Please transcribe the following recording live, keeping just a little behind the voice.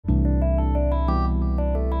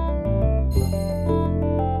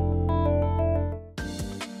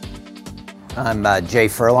I'm Jay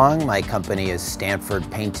Furlong. My company is Stanford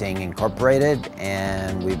Painting Incorporated,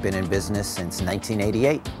 and we've been in business since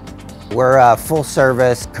 1988. We're a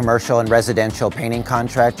full-service commercial and residential painting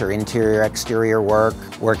contractor, interior, exterior work,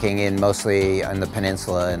 working mostly on the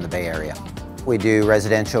peninsula and the Bay Area. We do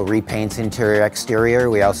residential repaints, interior, exterior.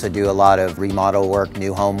 We also do a lot of remodel work,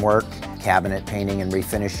 new home work, cabinet painting and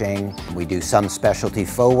refinishing. We do some specialty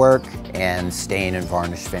faux work and stain and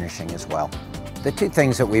varnish finishing as well. The two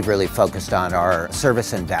things that we've really focused on are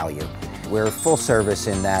service and value. We're full service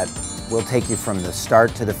in that we'll take you from the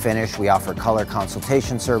start to the finish. We offer color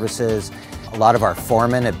consultation services. A lot of our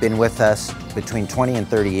foremen have been with us between 20 and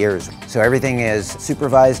 30 years. So everything is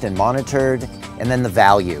supervised and monitored. And then the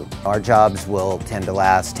value. Our jobs will tend to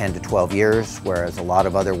last 10 to 12 years, whereas a lot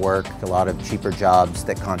of other work, a lot of cheaper jobs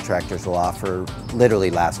that contractors will offer literally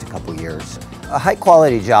last a couple years. A high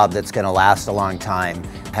quality job that's going to last a long time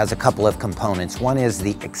has a couple of components. One is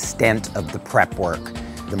the extent of the prep work.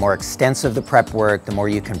 The more extensive the prep work, the more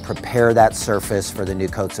you can prepare that surface for the new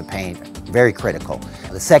coats of paint. Very critical.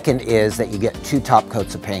 The second is that you get 2 top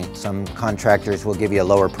coats of paint. Some contractors will give you a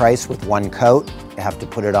lower price with 1 coat. You have to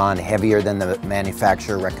put it on heavier than the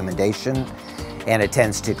manufacturer recommendation, and it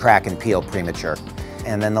tends to crack and peel premature.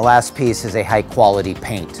 And then the last piece is a high quality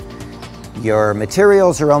paint. Your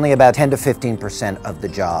materials are only about 10 to 15% of the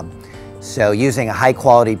job. So using a high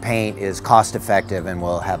quality paint is cost effective and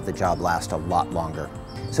will have the job last a lot longer.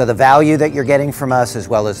 So the value that you're getting from us, as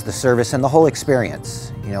well as the service and the whole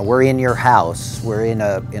experience. You know, we're in your house, we're in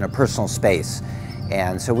a personal space.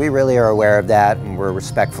 And so we really are aware of that, and we're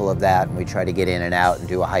respectful of that, and we try to get in and out and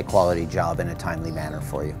do a high quality job in a timely manner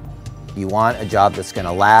for you. You want a job that's going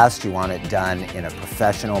to last, you want it done in a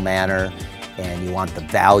professional manner, and you want the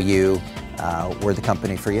value. We're the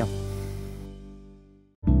company for you.